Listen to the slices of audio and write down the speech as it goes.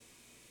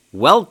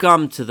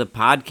Welcome to the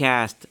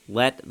podcast,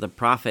 Let the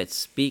Prophets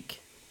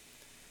Speak.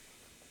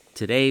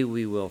 Today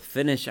we will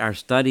finish our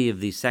study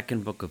of the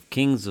second book of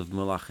Kings of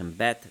Melachim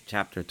Bet,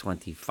 chapter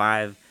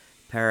 25,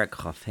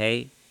 Perek Chaf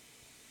Hei.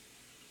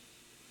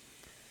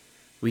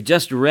 We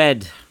just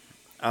read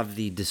of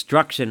the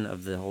destruction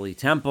of the Holy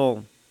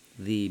Temple,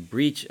 the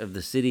breach of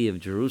the city of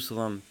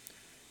Jerusalem,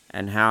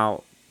 and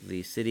how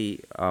the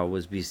city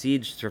was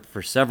besieged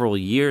for several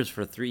years,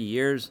 for 3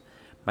 years,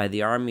 by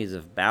the armies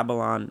of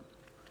Babylon.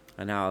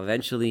 And how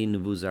eventually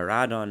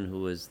Nebuzaradan, who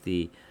was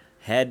the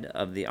head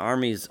of the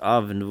armies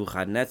of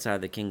Nebuchadnezzar,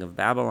 the king of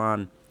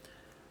Babylon,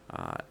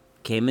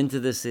 came into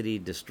the city,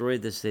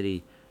 destroyed the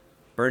city,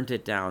 burnt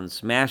it down,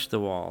 smashed the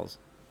walls,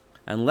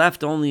 and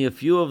left only a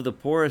few of the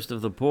poorest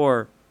of the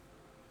poor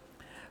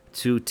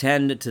to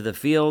tend to the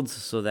fields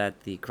so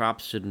that the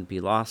crops shouldn't be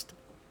lost.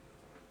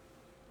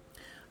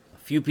 A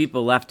few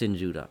people left in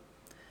Judah.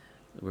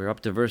 We're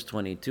up to verse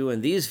 22,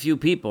 and these few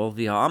people,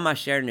 V'ha'am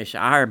asher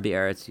nish'ar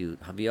be'eretz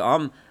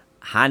Yudah,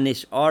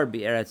 Hanish'ar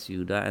be'eretz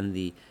Yudah, and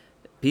the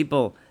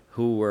people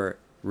who were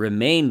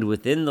remained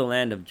within the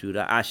land of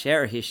Judah,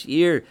 Asher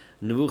hish'ir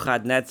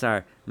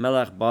Nebuchadnezzar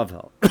melech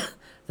Bavel,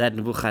 that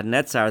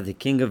Nebuchadnezzar, the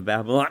king of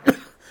Babylon,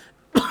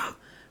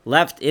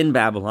 left in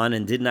Babylon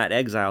and did not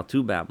exile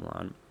to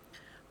Babylon.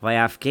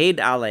 Vayafked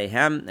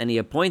aleihem, and he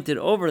appointed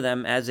over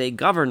them as a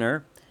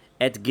governor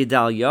et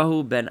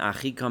Gedalyahu ben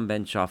Achikam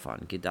ben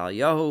Shaphan.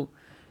 Gedalyahu,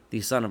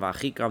 the son of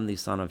Achikam, the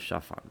son of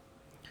Shaphan.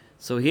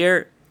 So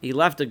here, he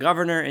left a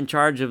governor in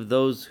charge of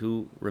those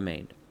who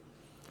remained.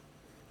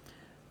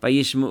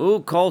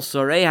 Vayishma'u kol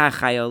sorei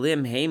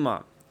hachayolim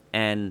heima,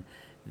 and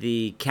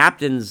the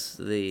captains,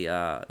 the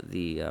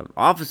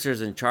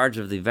officers in charge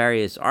of the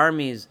various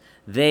armies,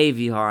 they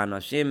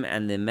v'ha'anashim,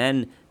 and the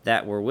men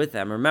that were with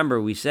them.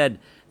 Remember, we said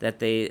that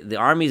the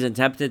armies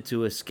attempted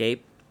to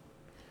escape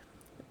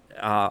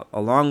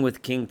along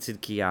with King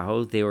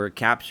Tzidkiyahu. They were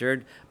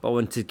captured, but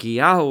when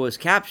Tzidkiyahu was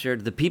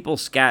captured, the people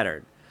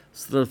scattered.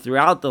 So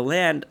throughout the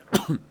land,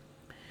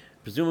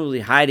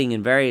 presumably hiding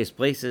in various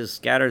places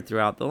scattered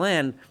throughout the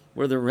land,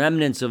 were the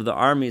remnants of the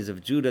armies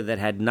of Judah that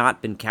had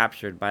not been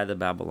captured by the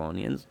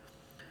Babylonians,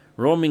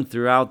 roaming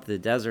throughout the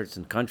deserts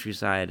and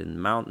countryside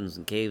and mountains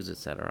and caves,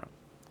 etc.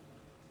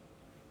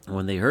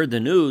 When they heard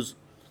the news,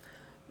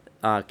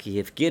 Ki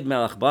hifkid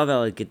melech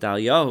Bavel et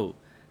Gedalyahu,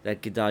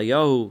 that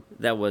Gedalyahu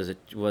that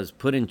was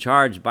put in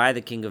charge by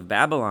the king of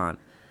Babylon,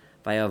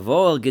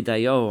 Vayavo el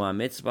Gedalyahu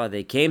ha-mitzvah,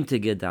 they came to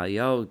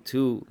Gedalyahu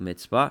to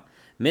Mitzpah.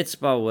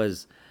 Mitzpah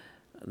was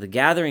the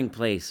gathering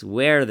place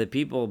where the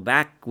people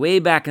way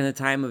back in the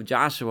time of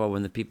Joshua,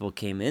 when the people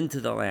came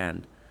into the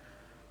land,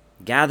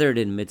 gathered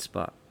in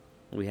Mitzpah.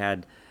 We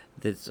had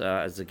this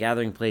as a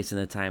gathering place in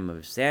the time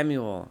of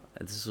Samuel.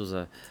 This was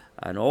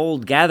an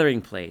old gathering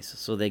place,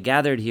 so they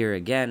gathered here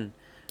again,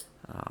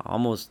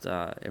 almost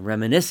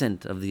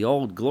reminiscent of the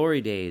old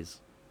glory days.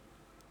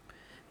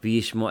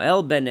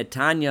 V'yishmoel ben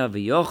Netanya,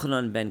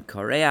 v'yochanan ben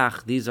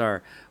Koreach, these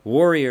are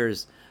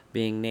warriors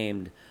being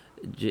named.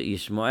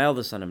 Yishmael,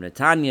 the son of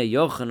Netanya,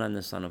 Yochanan,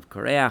 the son of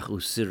Koreach,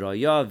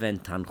 Usiraya ben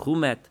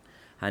Tanchumet,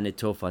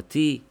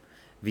 Hanetofati,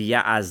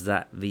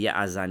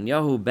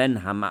 V'ya'azanyahu ben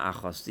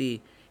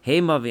Hama'achasi,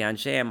 Hema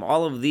v'yansheim,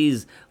 all of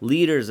these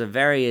leaders of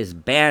various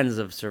bands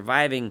of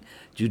surviving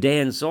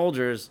Judean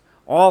soldiers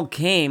all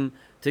came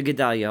to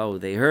Gedalyahu.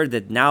 They heard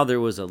that now there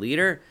was a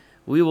leader.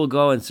 We will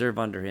go and serve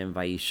under him.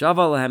 Vayishava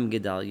lahem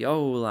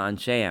Gedalyahu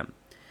la'ansheim.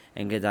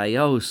 And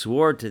Gedalyahu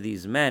swore to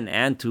these men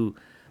and to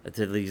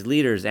these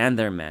leaders and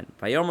their men.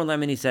 Vayomer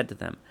lahem, and he said to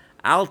them,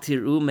 Al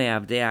tir'u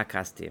me'avdei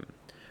hakastim.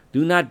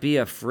 Do not be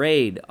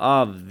afraid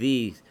of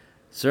the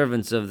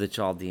servants of the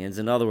Chaldeans.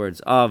 In other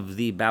words, of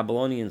the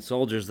Babylonian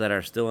soldiers that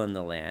are still in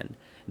the land.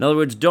 In other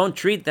words, don't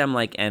treat them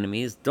like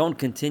enemies. Don't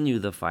continue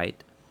the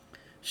fight.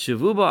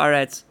 Shavu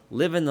ba'aretz,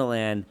 live in the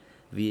land.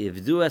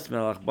 V'ivdu es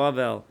melech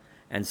Bavel,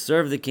 and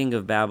serve the king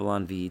of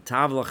Babylon.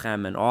 V'yitav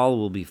lachem, and all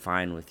will be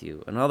fine with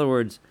you. In other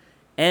words,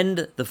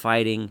 end the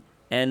fighting,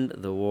 end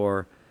the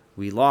war.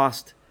 We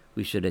lost.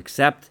 We should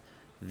accept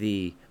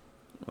the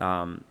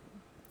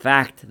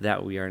fact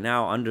that we are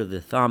now under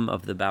the thumb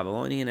of the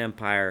Babylonian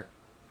Empire.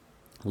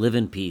 Live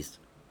in peace.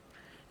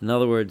 In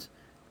other words,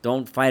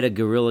 don't fight a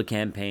guerrilla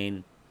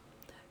campaign.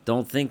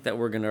 Don't think that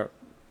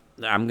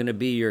I'm gonna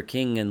be your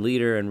king and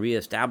leader and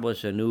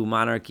reestablish a new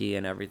monarchy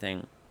and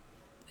everything.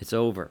 It's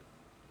over.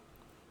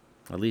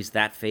 At least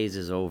that phase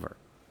is over.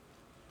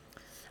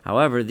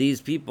 However,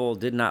 these people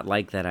did not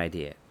like that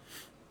idea.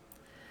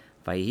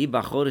 Vayihi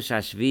b'chodesh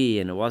hashvi,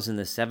 and it was in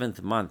the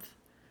 7th month.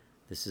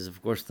 This is,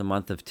 of course, the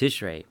month of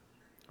Tishrei,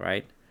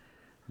 right?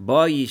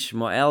 Ba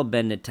Yishmael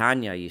ben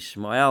Netanya,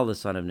 Yishmael, the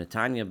son of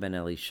Netanya ben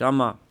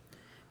Elishama,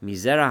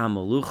 Mizera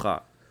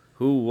HaMelucha,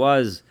 who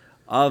was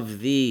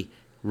of the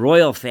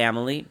royal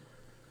family,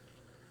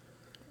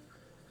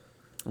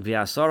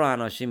 V'asara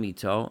anashim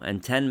ito,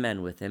 and 10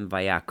 men with him,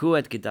 Vayaku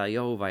et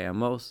Gedalyahu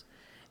vayamos,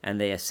 and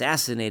they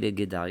assassinated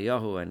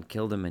Gedalyahu and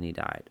killed him, and he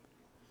died.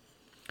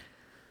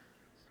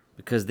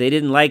 Because they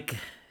didn't like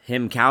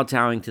him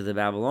kowtowing to the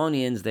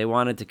Babylonians, they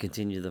wanted to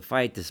continue the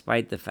fight,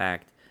 despite the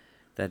fact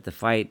that the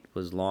fight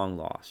was long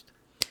lost.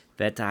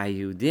 And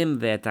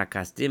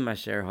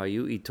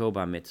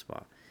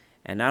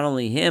not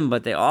only him,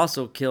 but they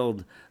also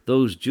killed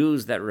those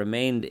Jews that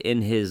remained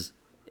in his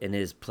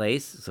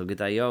place. So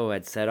Gedalyahu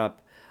had set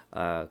up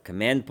a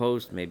command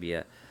post, maybe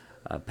a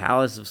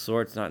palace of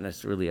sorts, not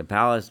necessarily a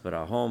palace, but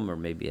a home or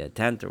maybe a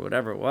tent or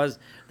whatever it was.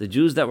 The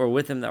Jews that were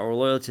with him, that were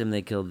loyal to him,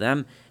 they killed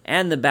them.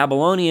 And the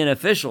Babylonian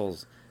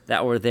officials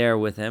that were there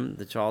with him,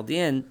 the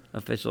Chaldean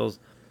officials,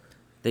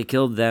 they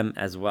killed them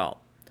as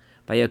well.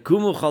 And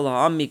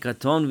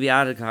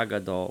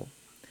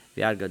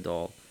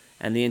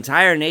the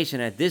entire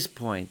nation at this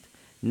point,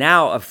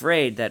 now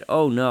afraid that,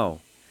 oh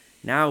no,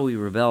 now we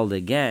rebelled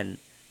again,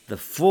 the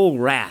full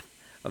wrath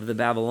of the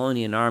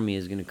Babylonian army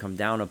is going to come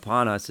down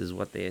upon us, is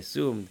what they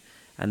assumed.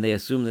 And they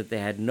assumed that they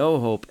had no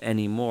hope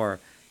anymore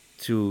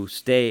to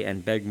stay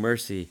and beg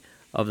mercy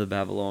of the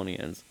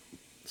Babylonians.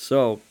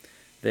 So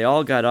they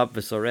all got up,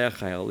 V'sorech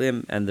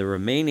Chayolim, and the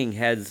remaining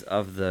heads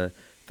of the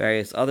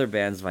various other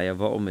bands,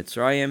 Vayavo'u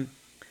Mitzrayim,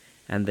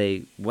 and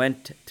they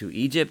went to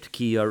Egypt,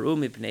 Ki yaru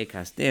mipnei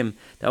kasdim.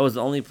 That was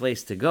the only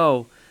place to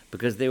go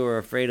because they were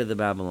afraid of the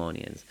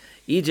Babylonians.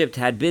 Egypt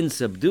had been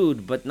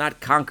subdued but not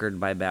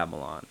conquered by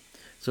Babylon.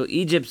 So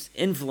Egypt's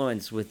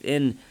influence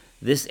within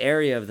this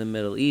area of the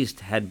Middle East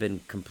had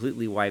been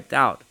completely wiped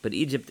out. But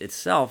Egypt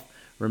itself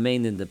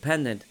remained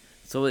independent,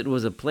 so it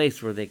was a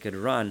place where they could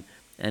run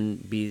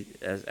and be,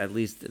 at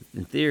least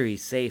in theory,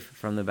 safe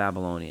from the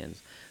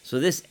Babylonians. So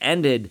this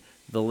ended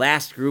the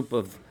last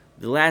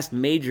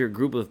major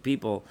group of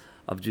people,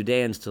 of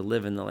Judeans, to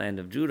live in the land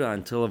of Judah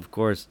until, of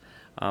course,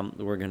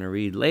 we're going to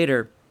read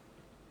later,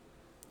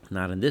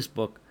 not in this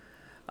book,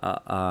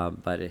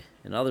 but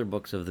in other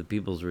books, of the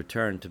people's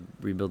return to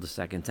rebuild the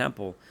second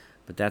temple,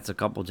 but that's a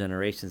couple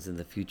generations in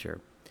the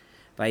future.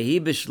 And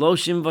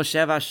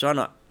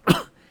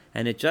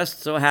it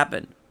just so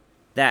happened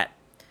that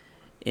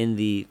in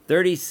the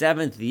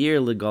 37th year,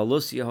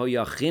 Legalus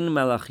Yehoyachin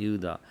Melech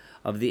Yehuda,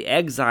 of the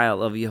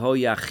exile of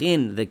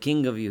Yehoyachin, the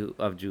king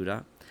of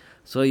Judah.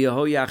 So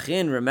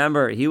Yehoyachin,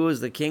 remember, he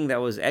was the king that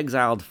was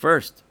exiled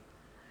first,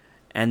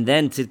 and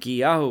then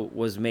Tzidkiyahu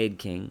was made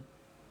king.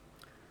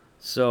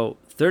 So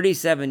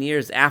 37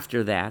 years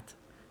after that,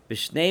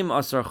 B'shneim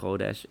Asar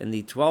Chodesh, in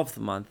the 12th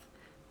month,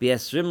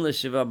 B'esrim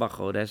L'Shiva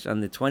B'Chodesh,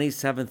 on the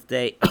 27th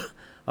day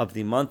of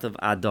the month of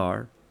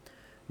Adar,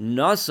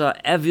 Nasa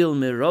Evil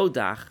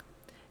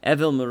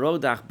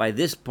Merodach, by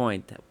this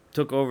point,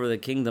 took over the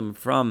kingdom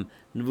from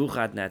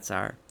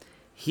Nebuchadnezzar.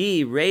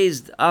 He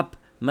raised up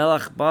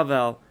Melech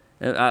Bavel,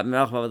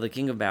 the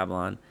king of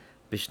Babylon,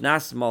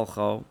 Bishnas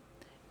Malcho,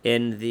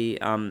 in the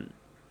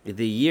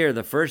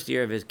first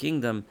year of his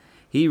kingdom.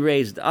 He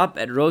raised up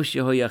at Rosh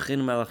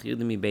Yehoyachin Melech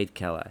Yudimi Beit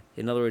Kela.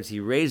 In other words, he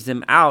raised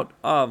him out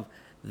of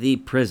the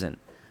prison.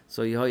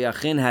 So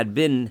Yehoyachin had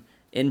been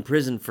in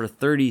prison for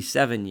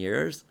 37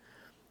 years,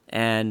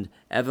 and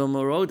Evil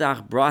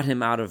Merodach brought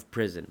him out of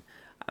prison.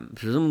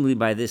 Presumably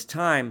by this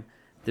time,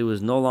 there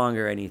was no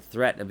longer any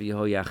threat of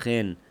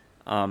Yehoyachin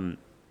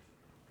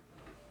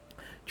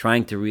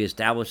trying to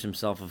reestablish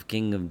himself as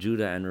king of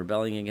Judah and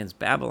rebelling against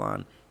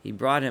Babylon. He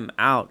brought him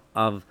out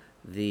of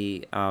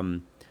the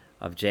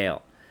of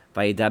jail.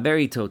 Vayidaber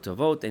ito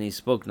tovot, and he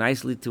spoke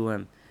nicely to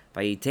him.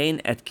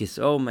 Vayitain et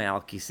kiso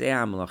me'al kisei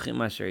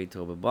hamelachim asher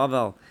ito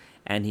beBavel,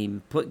 and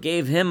he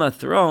gave him a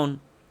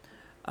throne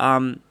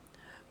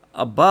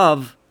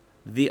above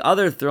the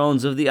other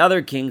thrones of the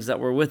other kings that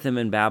were with him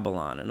in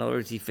Babylon. In other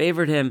words, he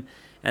favored him,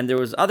 and there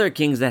was other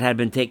kings that had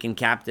been taken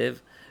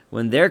captive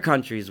when their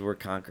countries were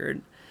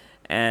conquered,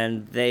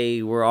 and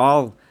they were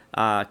all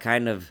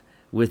kind of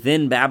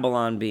within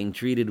Babylon being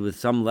treated with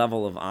some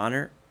level of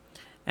honor.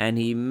 And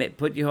he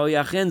put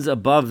Yehoyachin's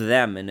above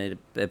them in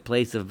a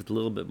place of a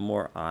little bit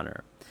more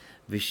honor.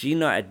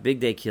 Vishina at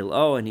Bigdei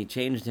Kilo, and he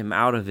changed him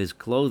out of his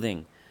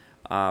clothing,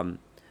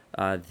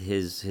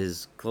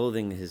 his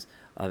clothing,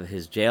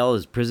 his jail,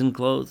 his prison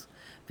clothes.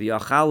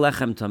 V'yachal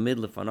lechem tamid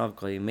lefanav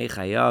kol yimei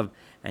chayav,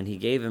 and he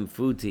gave him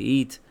food to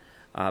eat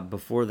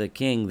before the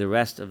king the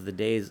rest of the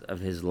days of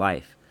his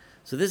life.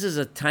 So this is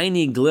a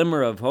tiny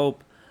glimmer of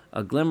hope,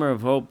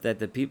 that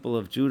the people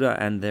of Judah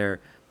and their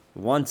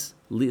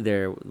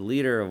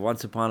leader of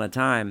once upon a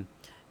time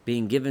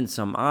being given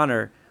some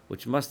honor,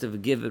 which must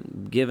have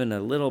given a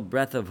little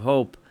breath of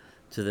hope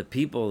to the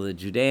people, the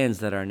Judeans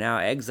that are now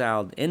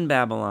exiled in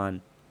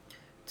Babylon,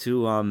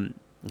 to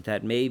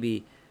that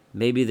maybe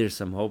there's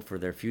some hope for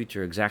their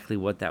future. Exactly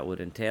what that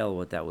would entail,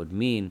 what that would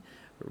mean,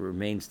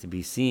 remains to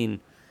be seen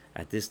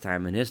at this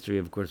time in history.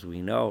 Of course,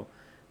 we know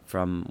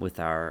from with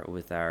our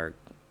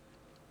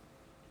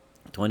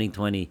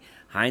 2020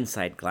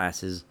 hindsight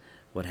glasses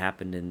what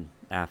happened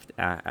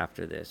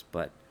after this,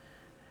 but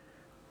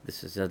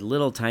this is a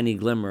little tiny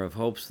glimmer of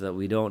hope so that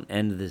we don't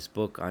end this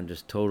book on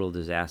just total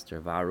disaster.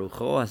 And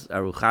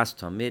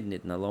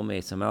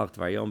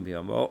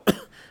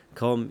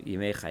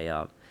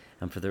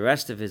for the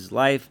rest of his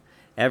life,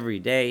 every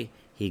day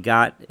he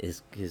got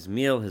his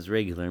meal, his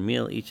regular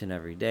meal, each and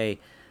every day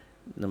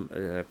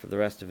for the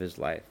rest of his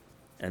life.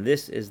 And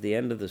this is the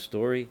end of the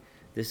story.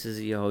 This is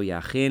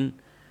Yehoyachin.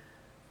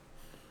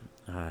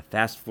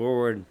 Fast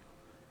forward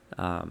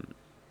a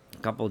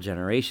couple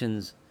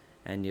generations,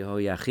 and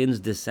Yehoiachin's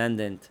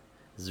descendant,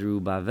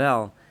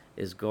 Zerubbabel,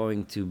 is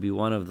going to be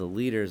one of the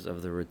leaders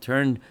of the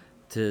return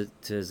to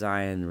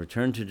Zion,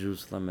 return to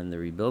Jerusalem, and the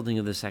rebuilding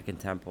of the Second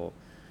Temple.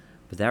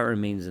 But that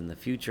remains in the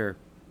future.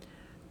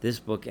 This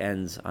book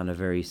ends on a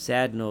very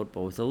sad note,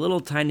 but with a little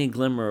tiny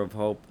glimmer of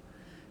hope,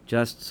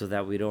 just so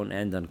that we don't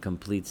end on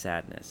complete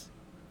sadness.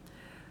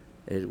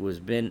 It has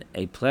been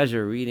a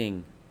pleasure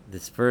reading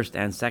this first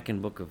and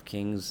second book of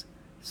Kings.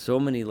 So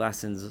many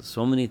lessons,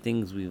 so many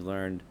things we've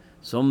learned,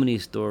 so many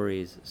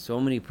stories, so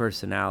many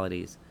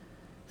personalities,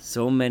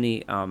 so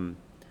many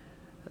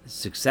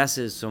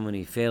successes, so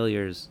many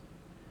failures.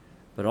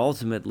 But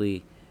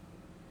ultimately,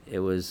 it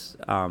was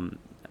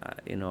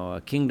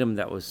a kingdom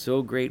that was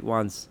so great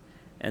once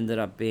ended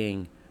up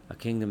being a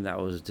kingdom that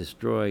was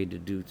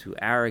destroyed due to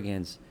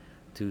arrogance,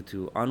 due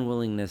to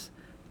unwillingness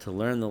to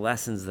learn the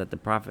lessons that the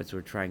prophets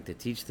were trying to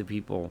teach the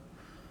people.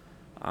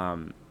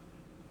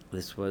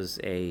 This was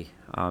a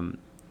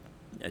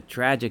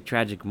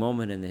tragic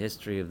moment in the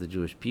history of the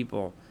Jewish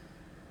people.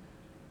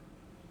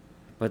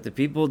 But the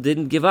people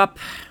didn't give up,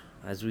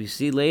 as we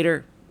see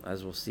later,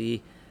 as we'll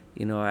see,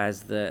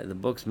 as the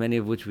books, many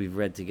of which we've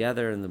read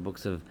together, in the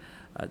books of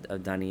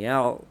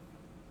Daniel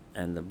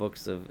and the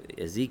books of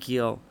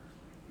Ezekiel.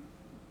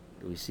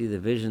 We see the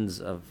visions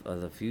of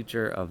the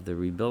future of the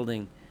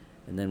rebuilding.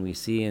 And then we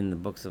see in the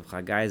books of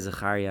Haggai,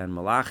 Zechariah, and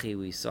Malachi,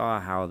 we saw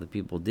how the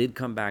people did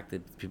come back,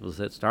 that people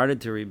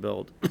started to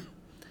rebuild.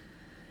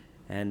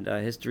 And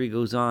history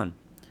goes on.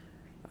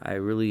 I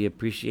really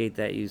appreciate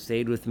that you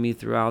stayed with me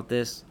throughout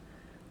this.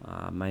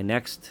 My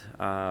next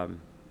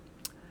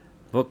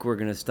book we're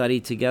going to study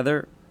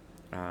together,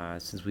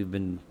 since we've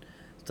been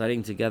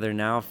studying together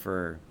now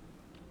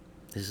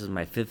this is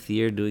my 5th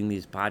year doing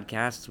these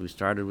podcasts. We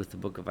started with the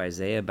book of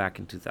Isaiah back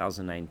in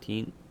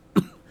 2019.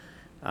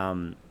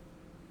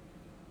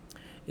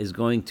 Is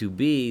going to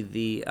be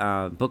the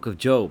book of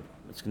Job.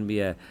 It's going to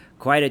be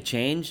quite a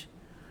change.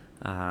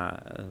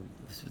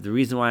 The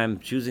reason why I'm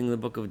choosing the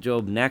book of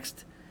Job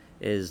next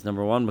is,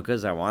 number one,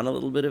 because I want a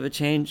little bit of a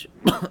change.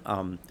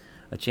 A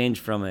change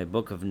from a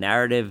book of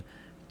narrative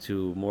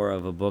to more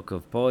of a book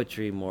of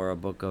poetry, more a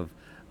book of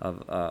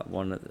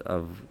one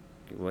of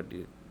what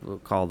we'll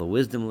call the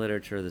wisdom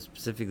literature.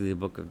 Specifically, the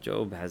book of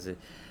Job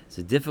it's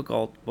a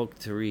difficult book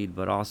to read,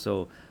 but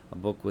also a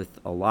book with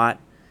a lot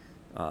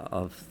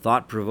of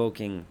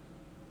thought-provoking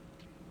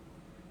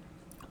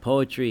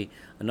poetry.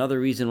 Another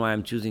reason why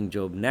I'm choosing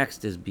Job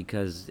next is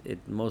because it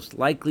most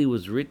likely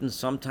was written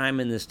sometime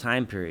in this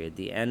time period,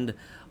 the end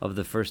of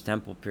the First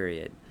Temple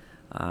period.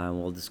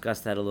 We'll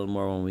discuss that a little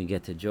more when we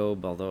get to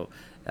Job, but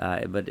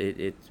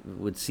it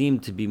would seem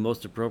to be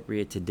most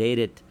appropriate to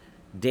date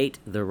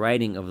the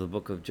writing of the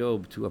book of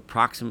Job to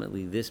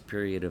approximately this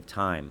period of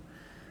time.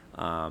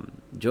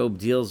 Job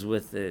deals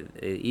with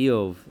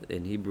Eov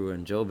in Hebrew,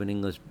 and Job in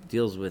English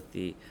deals with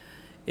the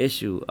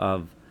issue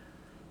of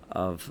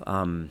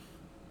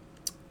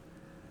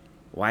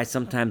why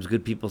sometimes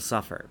good people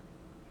suffer,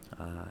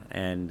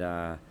 and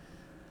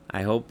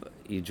I hope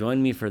you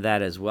join me for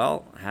that as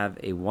well. Have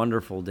a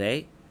wonderful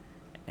day,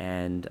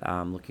 and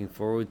I'm looking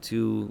forward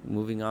to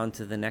moving on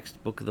to the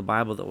next book of the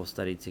Bible that we'll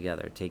study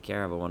together. Take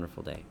care. Have a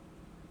wonderful day.